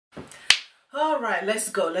Alright, let's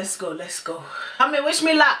go, let's go, let's go. I mean, wish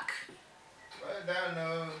me luck. Well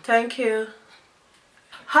done, Thank you.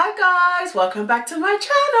 Hi guys, welcome back to my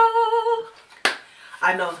channel.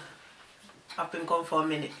 I know, I've been gone for a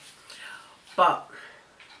minute, but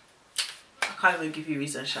I can't even give you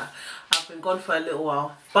reason, Sha. I've been gone for a little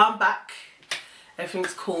while, but I'm back.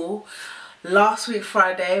 Everything's cool. Last week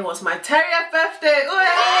Friday was my terrier birthday.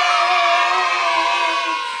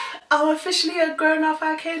 I'm officially a grown up.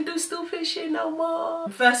 I can't do stupid shit no more.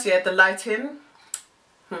 First, yeah, the lighting.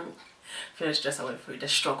 Finished just I went through the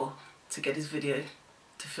struggle to get this video,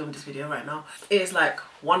 to film this video right now. It is like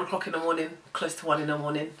 1 o'clock in the morning, close to 1 in the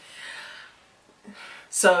morning.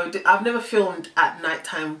 So I've never filmed at night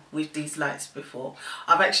time with these lights before.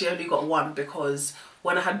 I've actually only got one because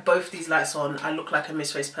when I had both these lights on, I look like a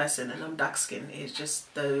misrace person and I'm dark skinned. It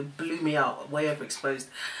just blew me out, way overexposed,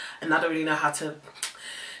 and I don't really know how to.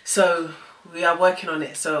 So we are working on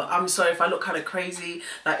it. So I'm sorry if I look kind of crazy.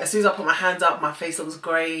 Like as soon as I put my hands up, my face looks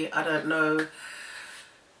grey. I don't know.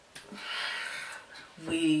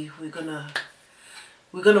 We're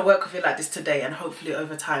gonna work with it like this today, and hopefully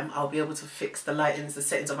over time I'll be able to fix the lightings, the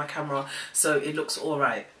settings of my camera so it looks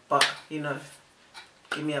alright. But you know,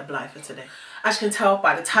 give me a blind for today. As you can tell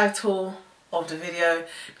by the title of the video,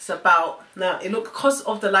 it's about, now it looks, because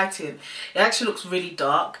of the lighting, it actually looks really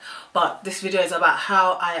dark, but this video is about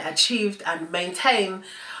how I achieved and maintain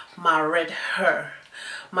my red hair.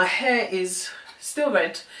 My hair is still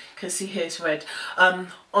red. You can see here it's red.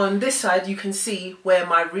 On this side you can see where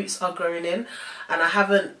my roots are growing in, and I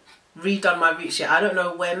haven't redone my roots yet. I don't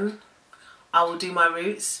know when I will do my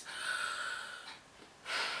roots.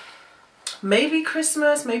 Maybe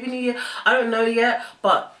Christmas, maybe New Year, I don't know yet.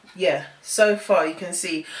 But yeah, so far you can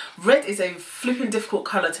see red is a flipping difficult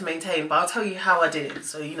colour to maintain, but I'll tell you how I did it,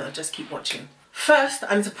 so you know, just keep watching. First,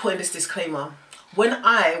 I need to put in this disclaimer. When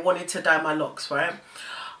I wanted to dye my locks, right,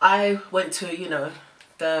 I went to, you know,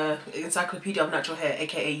 the Encyclopedia of Natural Hair,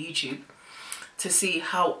 aka YouTube, to see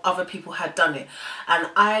how other people had done it. And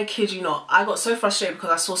I kid you not, I got so frustrated because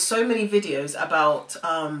I saw so many videos about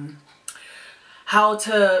how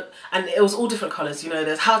to, and it was all different colours, you know,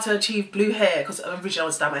 there's how to achieve blue hair, because originally I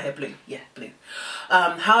was dye my hair blue, yeah, blue.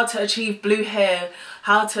 How to achieve blue hair,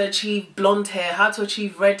 how to achieve blonde hair, how to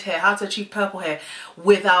achieve red hair, how to achieve purple hair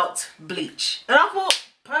without bleach. And I thought,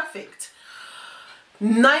 perfect.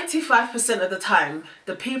 95% of the time,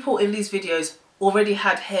 the people in these videos already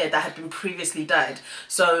had hair that had been previously dyed.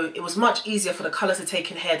 So it was much easier for the colour to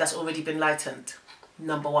take in hair that's already been lightened.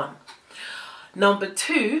 Number one. Number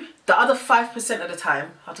two, the other 5% of the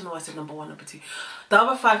time, I don't know why I said number one, number two. The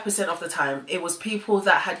other 5% of the time, it was people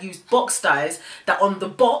that had used box dyes that on the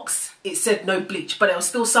box, it said no bleach, but there was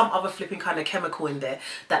still some other flipping kind of chemical in there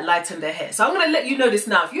that lightened their hair. So I'm going to let you know this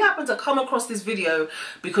now. If you happen to come across this video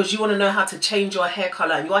because you want to know how to change your hair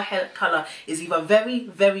colour, and your hair colour is either very,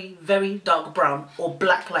 very, very dark brown or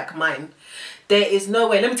black like mine, there is no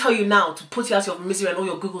way, let me tell you now, to put you out of your misery and all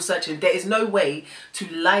your Google searching, there is no way to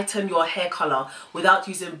lighten your hair colour without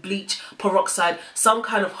using bleach, peroxide, some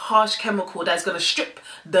kind of harsh chemical that is going to strip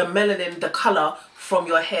the melanin, the colour from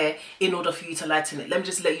your hair in order for you to lighten it. Let me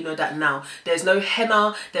just let you know that now. There's no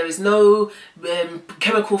henna, there is no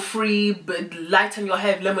chemical free, lighten your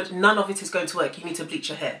hair, none of it is going to work. You need to bleach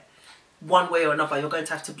your hair. One way or another, you're going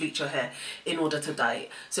to have to bleach your hair in order to dye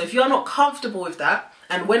it. So if you're not comfortable with that,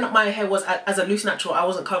 and when my hair was as a loose natural, I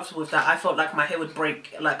wasn't comfortable with that. I felt like my hair would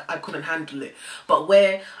break, like I couldn't handle it. But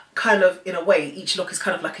where kind of, in a way, each lock is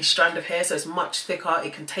kind of like a strand of hair, so it's much thicker,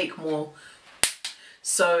 it can take more.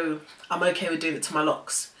 So I'm okay with doing it to my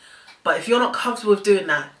locks. But if you're not comfortable with doing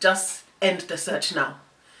that, just end the search now.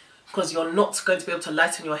 Because you're not going to be able to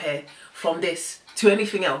lighten your hair from this to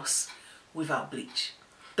anything else without bleach.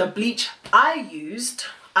 The bleach I used,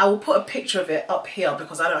 I will put a picture of it up here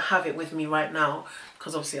because I don't have it with me right now,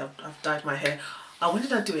 because obviously I've dyed my hair. When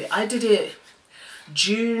did I do it? I did it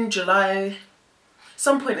June, July,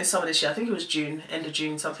 some point in summer this year. I think it was June, end of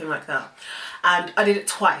June, something like that. And I did it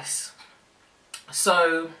twice.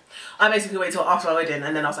 So I basically waited till after my wedding,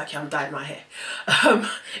 and then I was like, yeah, I'm dyeing my hair.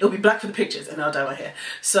 It'll be black for the pictures and I'll dye my hair.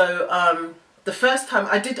 So the first time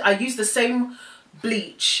I used the same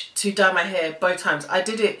bleach to dye my hair both times. I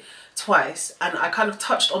did it twice, and I kind of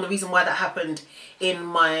touched on the reason why that happened in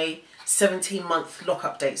my 17-month lock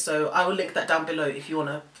update, so I will link that down below if you want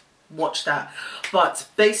to watch that. But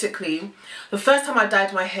basically, the first time I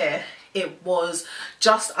dyed my hair, it was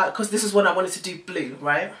just because this is when I wanted to do blue,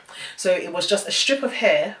 right? So it was just a strip of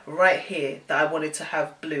hair right here that I wanted to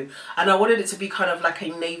have blue, and I wanted it to be kind of like a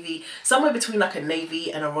navy, somewhere between like a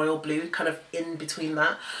navy and a royal blue, kind of in between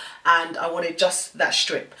that, and I wanted just that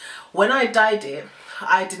strip. When I dyed it,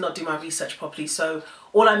 I did not do my research properly, so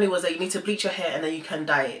all I knew was that you need to bleach your hair and then you can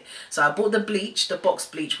dye it. So I bought the bleach, the box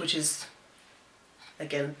bleach, which is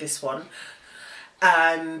again this one,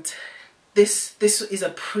 and this is a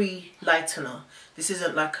pre-lightener. This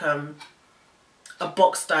isn't like a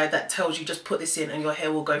box dye that tells you just put this in and your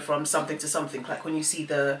hair will go from something to something, like when you see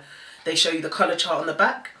they show you the colour chart on the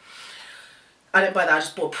back. I didn't buy that, I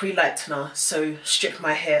just bought a pre-lightener, so strip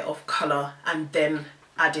my hair of colour and then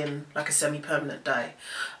add in like a semi-permanent dye.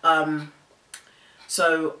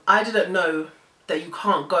 So I didn't know that you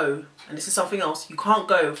can't go, and this is something else, you can't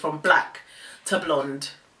go from black to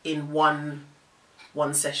blonde in one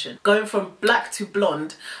session. Going from black to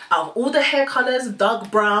blonde, out of all the hair colours, dark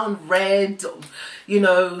brown, red, you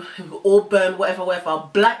know, auburn, whatever,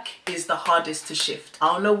 black is the hardest to shift.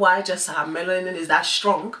 I don't know why, just how melanin is that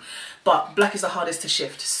strong, but black is the hardest to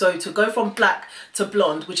shift. So to go from black to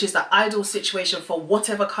blonde, which is the ideal situation for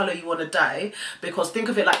whatever colour you want to dye, because think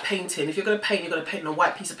of it like painting. If you're going to paint, you're going to paint on a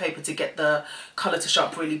white piece of paper to get the colour to show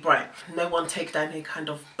up really bright. No one take that in any kind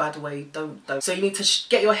of bad way, don't. So you need to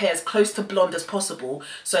get your hair as close to blonde as possible,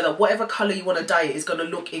 so that whatever colour you want to dye it is going to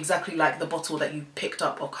look exactly like the bottle that you picked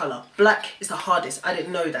up of colour. Black is the hardest, I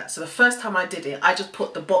didn't know that. So the first time I did it, I just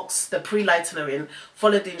put the pre-lightener in,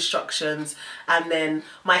 followed the instructions, and then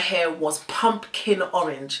my hair was pumpkin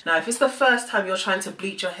orange. Now if it's the first time you're trying to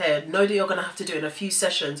bleach your hair, know that you're going to have to do it in a few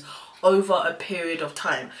sessions over a period of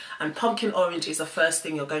time, and pumpkin orange is the first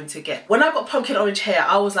thing you're going to get. When I got pumpkin orange hair,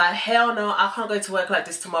 I was like, hell no, I can't go to work like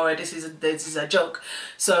this tomorrow, this is a joke.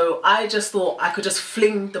 So I just thought I could just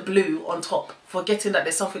fling the blue on top, forgetting that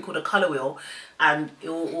there's something called a colour wheel and it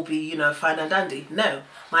will all be, you know, fine and dandy. No,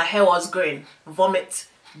 my hair was green, vomit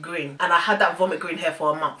green, and I had that vomit green hair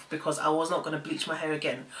for a month because I was not going to bleach my hair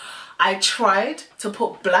again. I tried to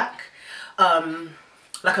put black,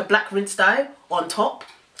 like a black rinse dye on top.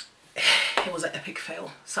 It was an epic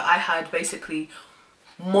fail. So I had basically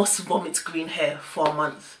moss vomit green hair for a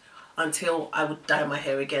month until I would dye my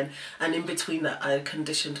hair again, and in between that I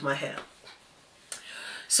conditioned my hair.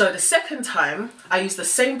 So the second time I used the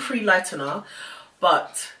same pre-lightener,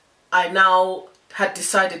 but I now had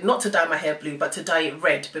decided not to dye my hair blue but to dye it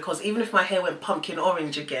red, because even if my hair went pumpkin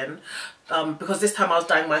orange again, because this time I was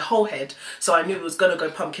dyeing my whole head, so I knew it was going to go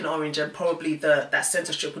pumpkin orange and probably that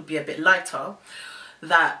center strip would be a bit lighter,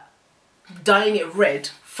 that dyeing it red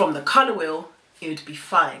from the colour wheel, it would be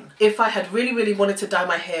fine. If I had really wanted to dye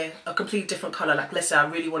my hair a completely different colour, like let's say I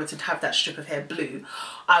really wanted to have that strip of hair blue,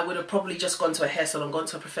 I would have probably just gone to a hair salon, gone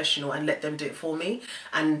to a professional and let them do it for me,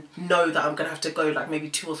 and know that I'm going to have to go like maybe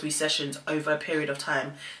 2 or 3 sessions over a period of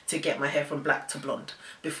time to get my hair from black to blonde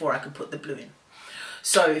before I could put the blue in.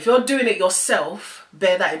 So if you're doing it yourself,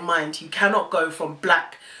 bear that in mind. You cannot go from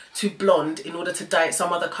black to blonde in order to dye it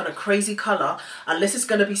some other kind of crazy colour, unless it's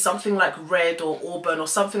going to be something like red or auburn or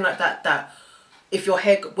something like that, that if your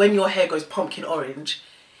hair, when your hair goes pumpkin orange,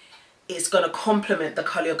 it's going to complement the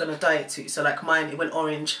colour you're going to dye it to. So like mine, it went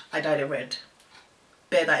orange, I dyed it red.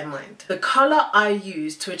 Bear that in mind. The colour I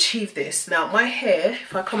used to achieve this, now my hair,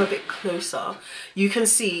 if I come a bit closer, you can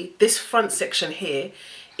see this front section here,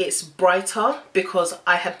 it's brighter because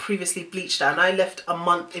I had previously bleached that, and I left a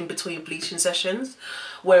month in between bleaching sessions,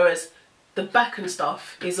 whereas the back and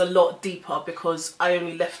stuff is a lot deeper because I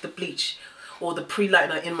only left the bleach or the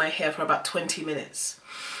pre-lightener in my hair for about 20 minutes.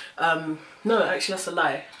 No, actually that's a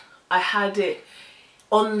lie. I had it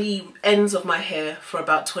on the ends of my hair for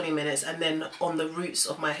about 20 minutes, and then on the roots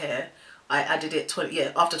of my hair I added it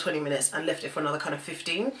after 20 minutes and left it for another kind of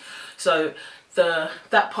 15. So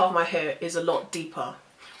that part of my hair is a lot deeper,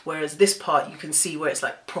 whereas this part you can see where it's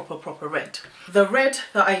like proper red. The red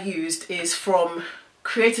that I used is from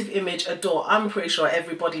Creative Image Adore. I'm pretty sure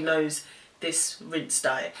everybody knows this rinse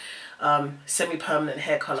dye, semi-permanent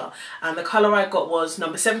hair colour, and the colour I got was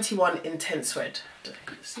number 71 Intense Red.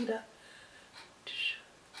 See that?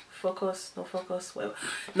 Focus, no focus, well,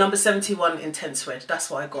 number 71 Intense Red, that's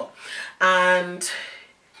what I got. And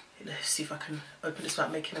let's see if I can open this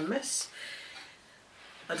without making a mess.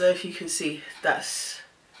 I don't know if you can see, that's,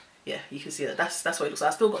 yeah, you can see that, that's what it looks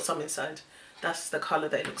like. I still got some inside. That's the colour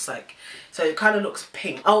that it looks like. So it kind of looks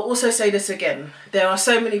pink. I'll also say this again. There are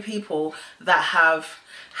so many people that have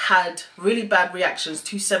had really bad reactions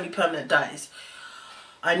to semi-permanent dyes.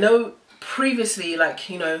 I know previously, like,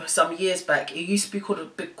 you know, some years back, it used to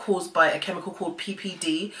be caused by a chemical called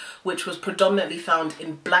PPD, which was predominantly found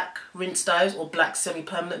in black rinse dyes or black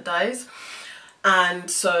semi-permanent dyes.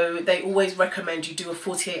 And so they always recommend you do a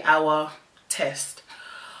 48-hour test.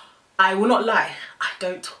 I will not lie, I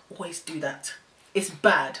don't always do that. It's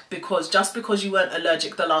bad, because just because you weren't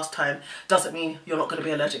allergic the last time doesn't mean you're not going to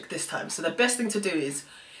be allergic this time. So the best thing to do is,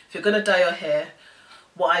 if you're going to dye your hair,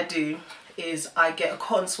 what I do is I get a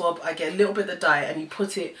cotton swab, I get a little bit of the dye, and you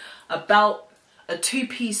put it about a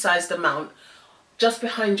 2p sized amount just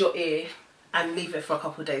behind your ear and leave it for a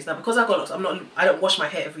couple of days. Now, because I've got locks, I don't wash my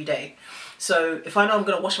hair every day. So if I know I'm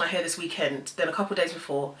going to wash my hair this weekend, then a couple of days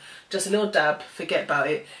before, just a little dab, forget about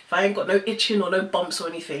it. If I ain't got no itching or no bumps or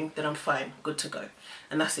anything, then I'm fine, good to go.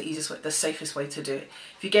 And that's the easiest way, the safest way to do it.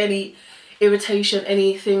 If you get any irritation,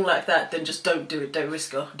 anything like that, then just don't do it. Don't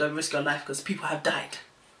risk your life, because people have died.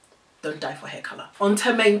 Don't die for hair colour. On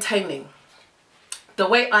to maintaining. The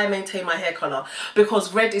way I maintain my hair colour,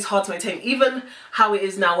 because red is hard to maintain, even how it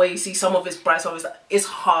is now where you see some of it's bright, some of it's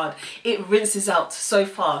hard. It rinses out so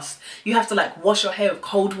fast. You have to like wash your hair with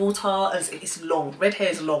cold water, and it's long. Red hair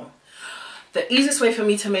is long. The easiest way for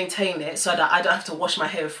me to maintain it so that I don't have to wash my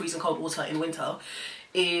hair with freezing cold water in winter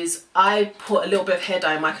is I put a little bit of hair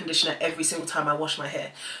dye in my conditioner every single time I wash my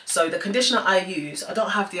hair. So the conditioner I use, I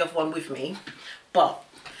don't have the other one with me, but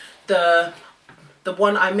the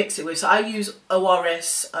one I mix it with, so I use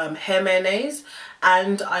ORS hair mayonnaise,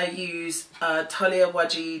 and I use Talia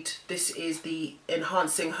Wajid. This is the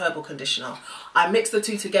enhancing herbal conditioner. I mix the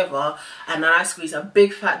two together, and then I squeeze a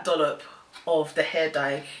big fat dollop of the hair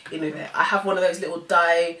dye in with it. I have one of those little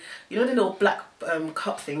dye, you know, the little black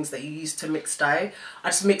cup things that you use to mix dye. I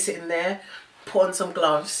just mix it in there, put on some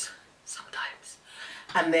gloves sometimes,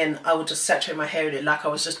 and then I will just saturate my hair in it like I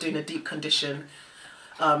was just doing a deep condition.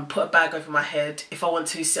 Put a bag over my head. If I want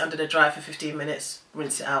to sit under the dryer for 15 minutes,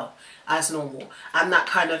 rinse it out as normal, and that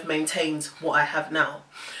kind of maintains what I have now.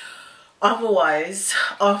 Otherwise,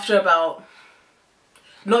 after about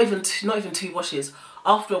not even two washes,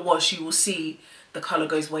 after a wash you will see the colour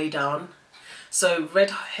goes way down. So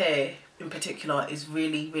red hair in particular is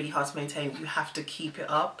really hard to maintain. You have to keep it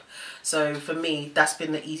up. So for me, that's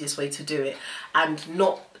been the easiest way to do it. And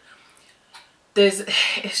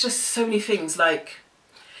it's just so many things. Like,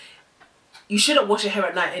 you shouldn't wash your hair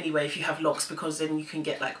at night anyway if you have locks, because then you can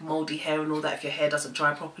get like mouldy hair and all that if your hair doesn't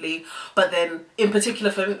dry properly. But then in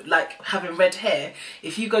particular for like having red hair,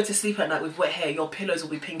 if you go to sleep at night with wet hair, your pillows will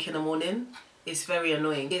be pink in the morning. It's very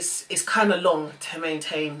annoying. It's kind of long to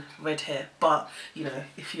maintain red hair, but you know,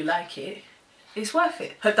 if you like it, it's worth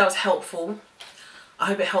it. Hope that was helpful. I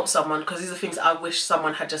hope it helped someone, because these are things I wish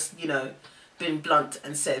someone had just, you know, been blunt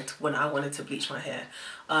and said when I wanted to bleach my hair.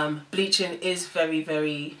 Bleaching is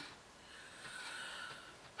very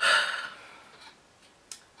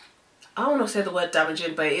I don't want to say the word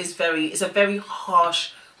damaging, but it's a very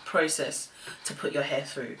harsh process to put your hair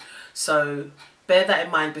through. So bear that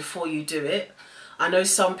in mind before you do it. I know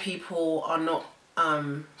some people are not,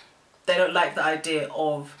 they don't like the idea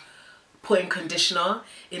of putting conditioner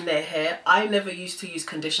in their hair. I never used to use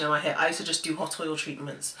conditioner in my hair. I used to just do hot oil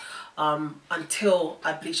treatments until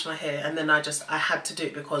I bleached my hair, and then I had to do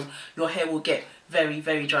it because your hair will get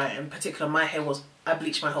very dry. In particular, my hair I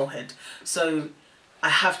bleached my whole head, so I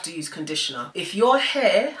have to use conditioner. If your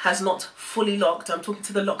hair has not fully locked, I'm talking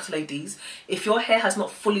to the locked ladies, if your hair has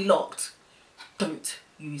not fully locked, don't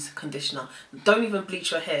use conditioner. Don't even bleach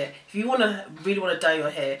your hair. If you really want to dye your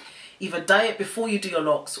hair, either dye it before you do your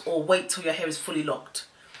locks or wait till your hair is fully locked.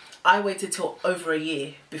 I waited till over a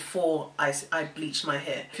year before I bleached my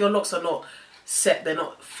hair. If your locks are not set, they're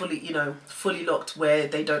not fully, you know, fully locked where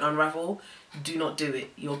they don't unravel, do not do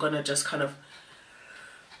it. You're gonna just kind of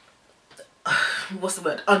what's the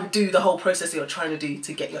word, undo the whole process that you're trying to do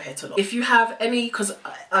to get your hair to lock. If you have any, because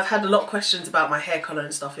I've had a lot of questions about my hair colour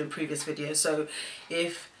and stuff in previous videos, so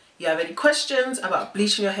if you have any questions about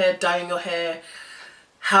bleaching your hair, dyeing your hair,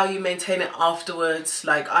 how you maintain it afterwards,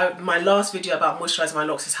 like my last video about moisturising my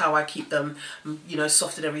locks is how I keep them, you know,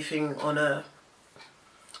 soft and everything on a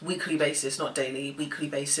weekly basis, not daily, weekly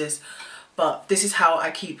basis. But this is how I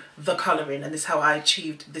keep the colouring, and this is how I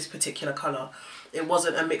achieved this particular colour. It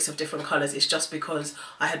wasn't a mix of different colours, it's just because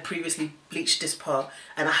I had previously bleached this part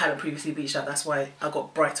and I hadn't previously bleached that. That's why I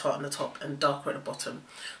got brighter on the top and darker at the bottom.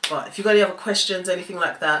 But if you've got any other questions, anything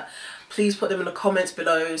like that, please put them in the comments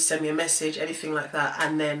below, send me a message, anything like that,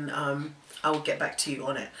 and then I will get back to you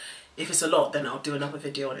on it. If it's a lot, then I'll do another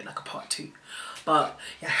video on it, like a part 2. But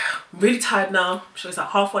yeah, I'm really tired now. I'm sure it's like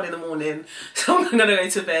 1:30 in the morning, so I'm gonna go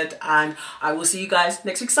to bed, and I will see you guys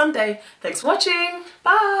next week Sunday. Thanks for watching.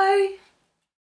 Bye.